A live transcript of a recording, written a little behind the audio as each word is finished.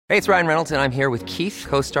Hey, it's Ryan Reynolds, and I'm here with Keith,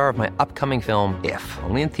 co-star of my upcoming film, If,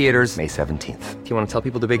 only in theaters May 17th. Do you want to tell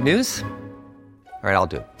people the big news? All right, I'll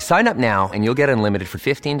do it. Sign up now and you'll get unlimited for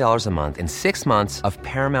 $15 a month and 6 months of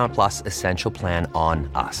Paramount Plus Essential Plan on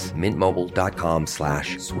us.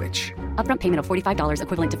 MintMobile.com/switch. Upfront payment of $45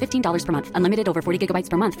 equivalent to $15 per month. Unlimited over 40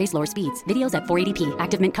 gigabytes per month. Face lower speeds. Videos at 480p.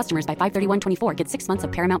 Active Mint customers by 531.24 get 6 months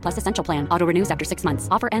of Paramount Plus Essential Plan. Auto renews after 6 months.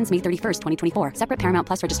 Offer ends May 31st, 2024. Separate Paramount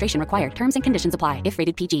Plus registration required. Terms and conditions apply if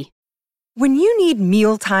rated PG. When you need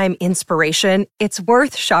mealtime inspiration, it's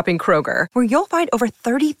worth shopping Kroger, where you'll find over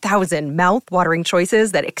 30,000 mouth-watering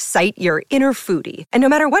choices that excite your inner foodie. And no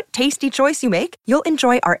matter what tasty choice you make, you'll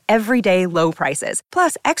enjoy our everyday low prices,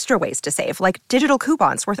 plus extra ways to save, like digital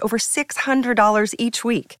coupons worth over $600 each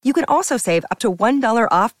week. You can also save up to $1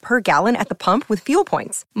 off per gallon at the pump with fuel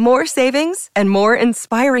points. More savings and more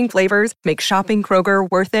inspiring flavors make shopping Kroger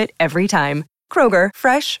worth it every time. Kroger,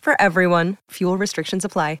 fresh for everyone. Fuel restrictions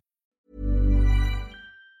apply.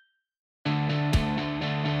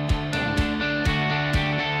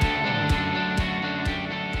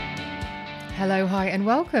 Hello, hi, and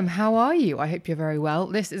welcome. How are you? I hope you're very well.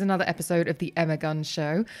 This is another episode of the Emma Gunn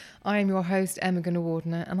Show. I am your host, Emma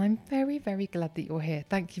Gunn-Wardner, and I'm very, very glad that you're here.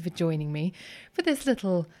 Thank you for joining me for this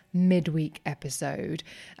little midweek episode.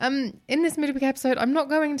 In this midweek episode, I'm not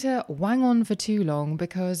going to wang on for too long,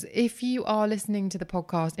 because if you are listening to the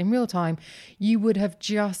podcast in real time, you would have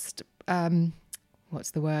just...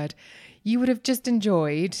 You would have just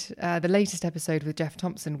enjoyed the latest episode with Geoff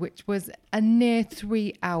Thompson, which was a near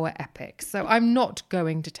 3-hour epic. So I'm not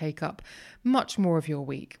going to take up much more of your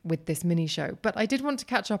week with this mini show. But I did want to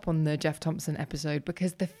catch up on the Geoff Thompson episode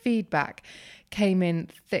because the feedback came in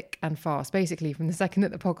thick and fast. Basically, from the second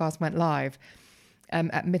that the podcast went live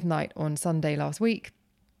at midnight on Sunday last week,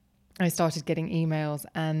 I started getting emails,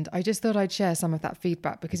 and I just thought I'd share some of that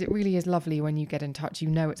feedback because it really is lovely when you get in touch. You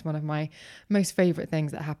know, it's one of my most favourite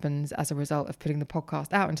things that happens as a result of putting the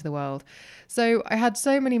podcast out into the world. So I had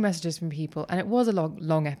so many messages from people, and it was a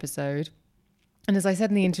long episode. And as I said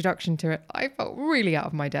in the introduction to it, I felt really out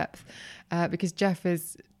of my depth because Geoff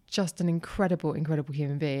is just an incredible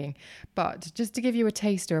human being. But just to give you a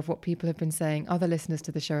taster of what people have been saying, other listeners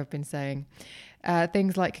to the show have been saying,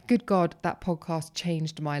 things like, good God, that podcast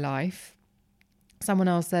changed my life. Someone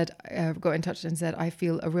else said, got in touch and said, I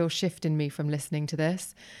feel a real shift in me from listening to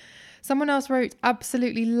this. Someone else wrote,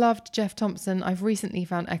 absolutely loved Geoff Thompson. I've recently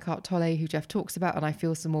found Eckhart Tolle, who Geoff talks about, and I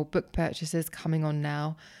feel some more book purchases coming on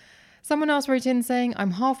now. Someone else wrote in saying, I'm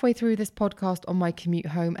halfway through this podcast on my commute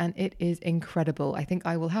home and it is incredible. I think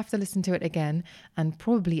I will have to listen to it again and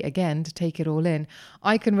probably again to take it all in.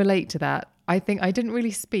 I can relate to that. I think I didn't really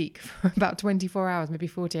speak for about 24 hours, maybe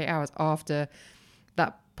 48 hours after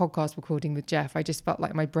that podcast recording with Geoff. I just felt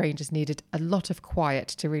like my brain just needed a lot of quiet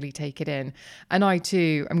to really take it in. And I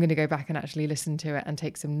too, I'm going to go back and actually listen to it and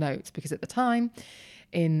take some notes, because at the time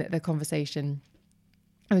in the conversation,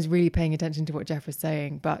 I was really paying attention to what Geoff was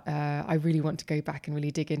saying, but I really want to go back and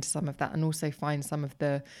really dig into some of that and also find some of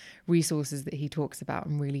the resources that he talks about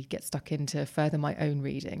and really get stuck into further my own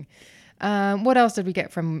reading. What else did we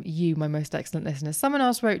get from you, my most excellent listeners? Someone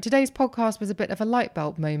else wrote, today's podcast was a bit of a light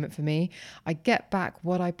bulb moment for me. I get back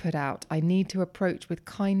what I put out. I need to approach with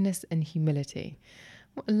kindness and humility.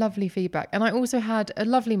 What lovely feedback. And I also had a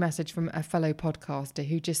lovely message from a fellow podcaster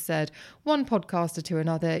who just said, one podcaster to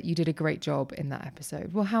another, you did a great job in that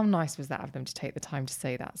episode. Well, how nice was that of them to take the time to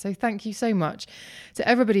say that? So thank you so much to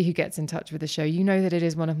everybody who gets in touch with the show. You know that it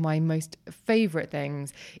is one of my most favourite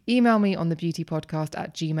things. Email me on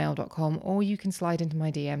thebeautypodcast@gmail.com, or you can slide into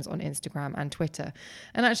my DMs on Instagram and Twitter.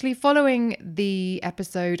 And actually, following the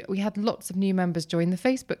episode, we had lots of new members join the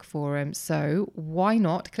Facebook forum. So why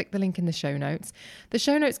not click the link in the show notes? The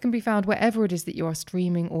show notes can be found wherever it is that you are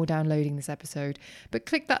streaming or downloading this episode, but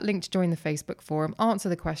click that link to join the Facebook forum, answer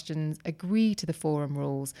the questions, agree to the forum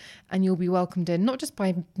rules, and you'll be welcomed in not just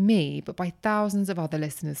by me, but by thousands of other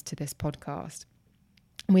listeners to this podcast.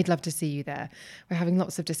 And we'd love to see you there. We're having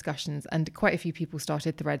lots of discussions, and quite a few people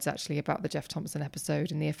started threads actually about the Geoff Thompson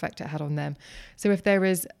episode and the effect it had on them. So if there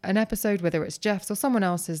is an episode, whether it's Geoff's or someone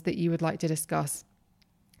else's, that you would like to discuss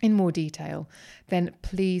in more detail, then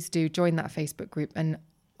please do join that Facebook group and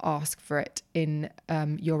ask for it in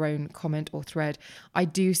your own comment or thread. I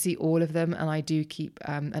do see all of them, and I do keep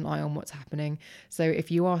an eye on what's happening. So if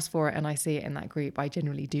you ask for it and I see it in that group, I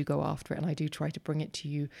generally do go after it, and I do try to bring it to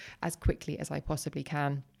you as quickly as I possibly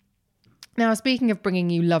can. Now, speaking of bringing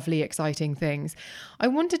you lovely, exciting things, I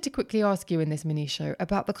wanted to quickly ask you in this mini show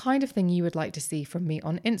about the kind of thing you would like to see from me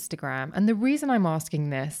on Instagram. And the reason I'm asking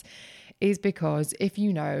this is because if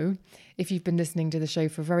you've been listening to the show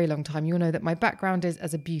for a very long time, you'll know that my background is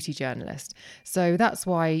as a beauty journalist. So that's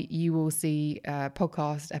why you will see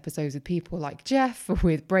podcast episodes with people like Geoff,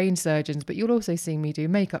 with brain surgeons, but you'll also see me do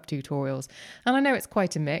makeup tutorials. And I know it's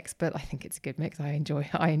quite a mix, but I think it's a good mix. I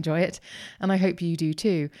enjoy it. And I hope you do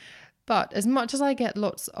too. But as much as I get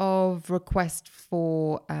lots of requests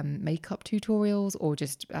for makeup tutorials or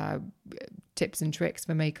just tips and tricks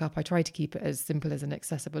for makeup, I try to keep it as simple as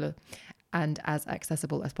accessible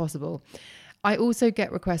as possible. I also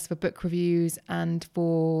get requests for book reviews and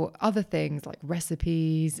for other things like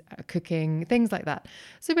recipes, cooking, things like that.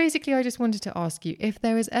 So basically, I just wanted to ask you if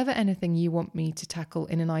there is ever anything you want me to tackle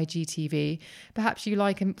in an IGTV. Perhaps you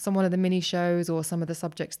like one of the mini shows or some of the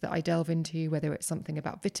subjects that I delve into, whether it's something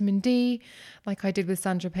about vitamin D, like I did with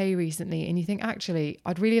Sandra Pay recently, and you think, actually,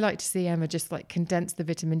 I'd really like to see Emma just condense the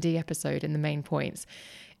vitamin D episode in the main points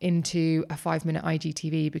into a 5-minute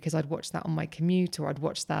IGTV, because I'd watch that on my commute, or I'd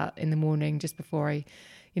watch that in the morning just before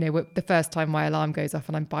the first time my alarm goes off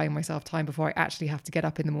and I'm buying myself time before I actually have to get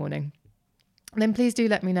up in the morning. Then please do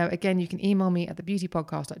let me know. Again, you can email me at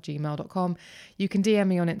thebeautypodcast@gmail.com. You can DM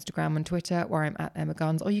me on Instagram and Twitter, where I'm at Emma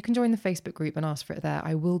Guns, or you can join the Facebook group and ask for it there.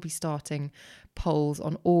 I will be starting polls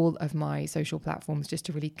on all of my social platforms just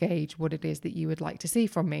to really gauge what it is that you would like to see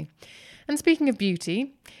from me. And speaking of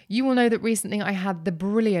beauty, you will know that recently I had the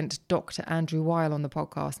brilliant Dr. Andrew Weil on the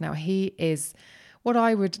podcast. Now, he is what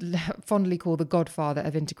I would fondly call the godfather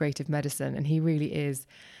of integrative medicine, and he really is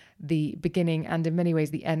the beginning and in many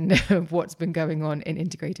ways the end of what's been going on in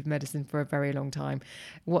integrative medicine for a very long time.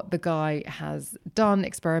 What the guy has done,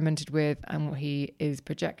 experimented with, and what he is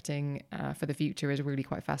projecting for the future is really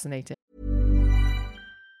quite fascinating.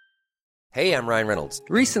 Hey, I'm Ryan Reynolds.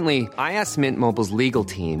 Recently, I asked Mint Mobile's legal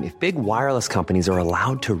team if big wireless companies are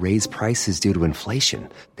allowed to raise prices due to inflation.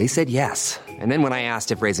 They said yes. And then when I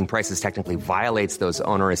asked if raising prices technically violates those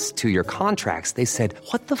onerous 2-year contracts, they said,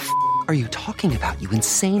 "What the f*** are you talking about, you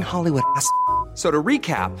insane Hollywood ass?" So to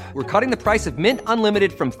recap, we're cutting the price of Mint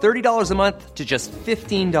Unlimited from $30 a month to just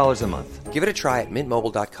 $15 a month. Give it a try at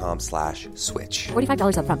mintmobile.com/switch.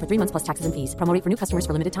 $45 up front for 3 months plus taxes and fees. Promo rate for new customers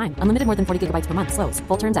for limited time. Unlimited more than 40 gigabytes per month. Slows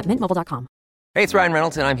full terms at mintmobile.com. Hey, it's Ryan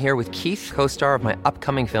Reynolds, and I'm here with Keith, co-star of my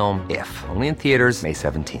upcoming film, If, only in theaters May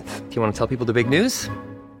 17th. Do you want to tell people the big news?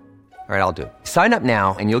 All right, I'll do it. Sign up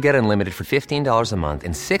now and you'll get unlimited for $15 a month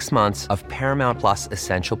and 6 months of Paramount Plus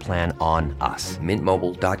Essential Plan on us.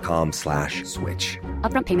 mintmobile.com/switch.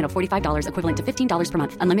 Upfront payment of $45 equivalent to $15 per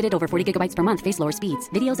month. Unlimited over 40 gigabytes per month. Face lower speeds.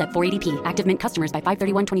 Videos at 480p. Active Mint customers by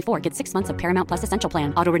 531.24 get 6 months of Paramount Plus Essential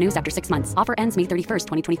Plan. Auto renews after 6 months. Offer ends May 31st,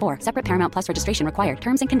 2024. Separate Paramount Plus registration required.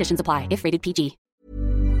 Terms and conditions apply if rated PG.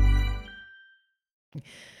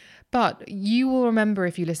 But you will remember,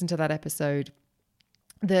 if you listen to that episode,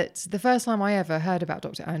 that the first time I ever heard about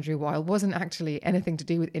Dr. Andrew Weil wasn't actually anything to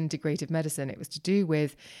do with integrative medicine. It was to do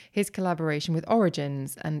with his collaboration with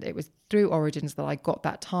Origins. And it was through Origins that I got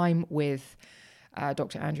that time with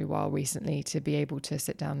Dr. Andrew Weil recently to be able to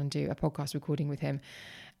sit down and do a podcast recording with him.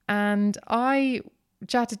 And I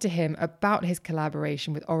chatted to him about his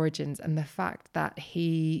collaboration with Origins and the fact that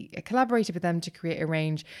he collaborated with them to create a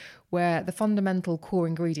range where the fundamental core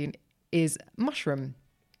ingredient is mushroom.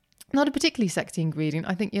 Not a particularly sexy ingredient,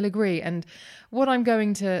 I think you'll agree. And what I'm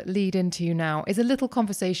going to lead into now is a little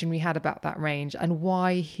conversation we had about that range and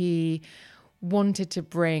why he wanted to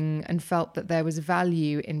bring and felt that there was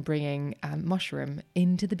value in bringing mushroom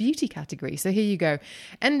into the beauty category. So here you go,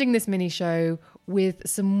 ending this mini show with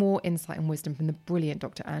some more insight and wisdom from the brilliant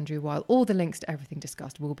Dr. Andrew Weil. All the links to everything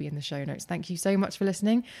discussed will be in the show notes. Thank you so much for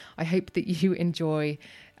listening. I hope that you enjoy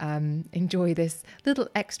this little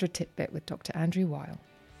extra tidbit with Dr. Andrew Weil.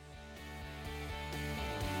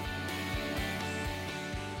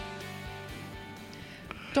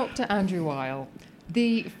 Dr. Andrew Weil,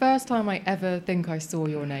 the first time I ever think I saw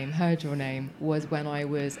your name, heard your name, was when I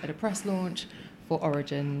was at a press launch for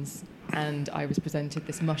Origins and I was presented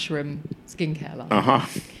this mushroom skincare line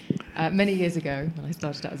many years ago when I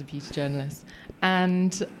started out as a beauty journalist.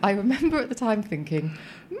 And I remember at the time thinking,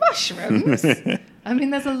 mushrooms? I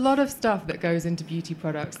mean, there's a lot of stuff that goes into beauty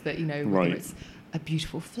products that, whether it's a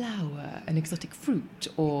beautiful flower, an exotic fruit,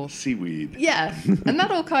 or seaweed. Yeah, and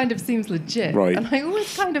that all kind of seems legit. Right. And I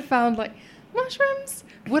always kind of found mushrooms?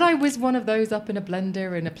 Would I whiz one of those up in a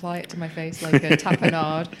blender and apply it to my face like a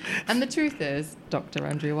tapenade? And the truth is, Dr.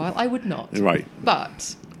 Andrew Weil, I would not. Right.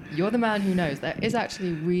 But You're the man who knows. There is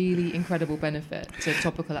actually really incredible benefit to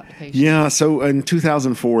topical application. Yeah, so in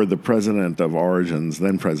 2004, the president of Origins,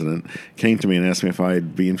 then president, came to me and asked me if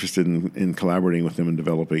I'd be interested in collaborating with them in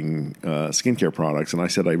developing skincare products. And I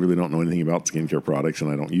said, I really don't know anything about skincare products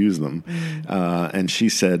and I don't use them. And she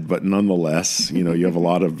said, but nonetheless, you have a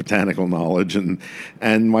lot of botanical knowledge. And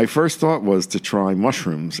my first thought was to try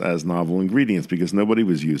mushrooms as novel ingredients because nobody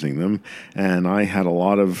was using them. And I had a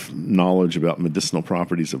lot of knowledge about medicinal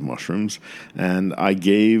properties of mushrooms. And I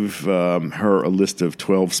gave her a list of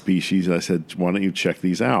 12 species. I said, why don't you check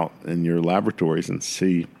these out in your laboratories and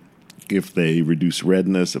see if they reduce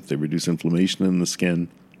redness, if they reduce inflammation in the skin.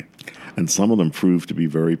 And some of them proved to be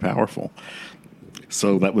very powerful.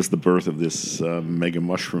 So that was the birth of this mega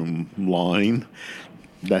mushroom line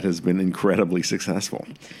that has been incredibly successful.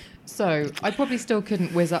 So I probably still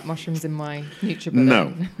couldn't whiz up mushrooms in my NutriBullet.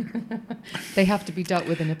 No. They have to be dealt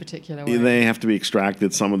with in a particular way. They have to be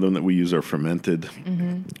extracted. Some of them that we use are fermented.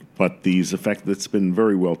 But it's been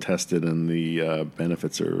very well tested, and the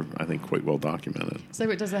benefits are, I think, quite well documented. So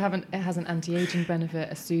it has an anti-aging benefit,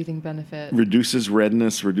 a soothing benefit. Reduces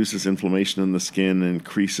redness, reduces inflammation in the skin,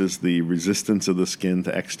 increases the resistance of the skin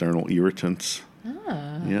to external irritants.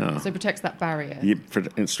 Yeah. So it protects that barrier.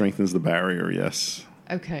 It strengthens the barrier, yes.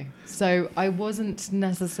 Okay, so I wasn't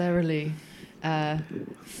necessarily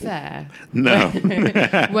fair. No.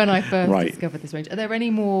 when I first discovered this range. Are there any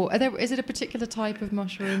more? Is it a particular type of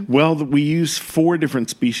mushroom? Well, we use 4 different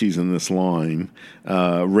species in this line.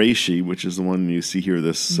 Reishi, which is the one you see here,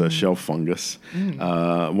 this shelf fungus.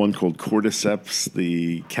 One called cordyceps,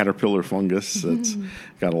 the caterpillar fungus. That's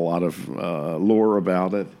got a lot of lore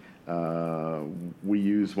about it. We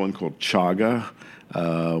use one called chaga,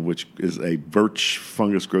 which is a birch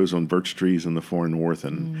fungus, grows on birch trees in the far north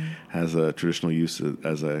and has a traditional use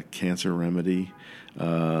as a cancer remedy.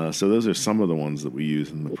 So those are some of the ones that we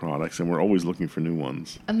use in the products, and we're always looking for new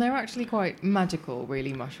ones. And they're actually quite magical,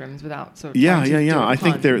 really, mushrooms, without sort of... Yeah. I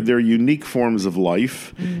think they're unique forms of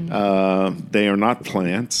life. They are not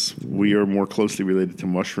plants. We are more closely related to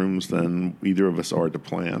mushrooms than either of us are to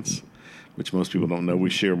plants, which most people don't know. We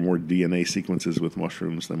share more DNA sequences with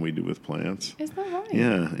mushrooms than we do with plants. Is that right?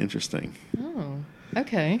 Yeah, interesting. Oh,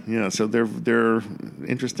 okay. Yeah, so they're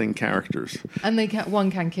interesting characters. And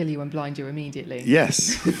one can kill you and blind you immediately.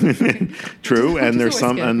 Yes, true. And there's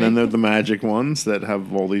some, and then there are the magic ones that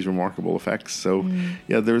have all these remarkable effects. So,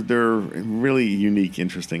 yeah, they're really unique,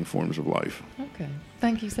 interesting forms of life. Okay,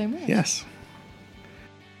 thank you so much. Yes.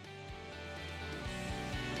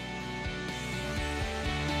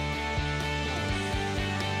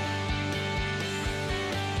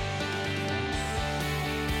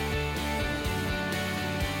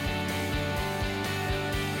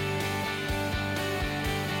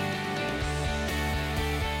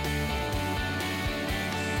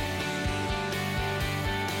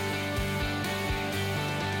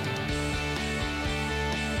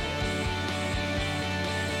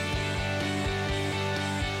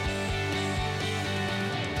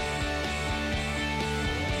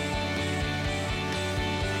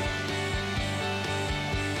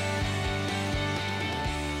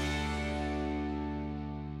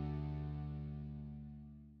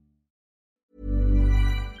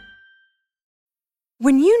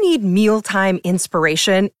 When you need mealtime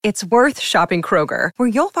inspiration, it's worth shopping Kroger, where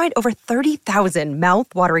you'll find over 30,000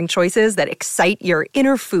 mouth-watering choices that excite your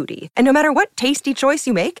inner foodie. And no matter what tasty choice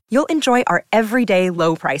you make, you'll enjoy our everyday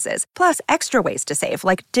low prices, plus extra ways to save,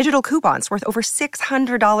 like digital coupons worth over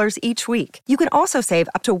 $600 each week. You can also save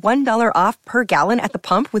up to $1 off per gallon at the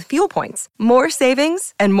pump with fuel points. More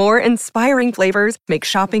savings and more inspiring flavors make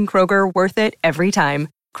shopping Kroger worth it every time.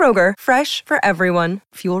 Kroger, fresh for everyone.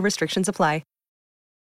 Fuel restrictions apply.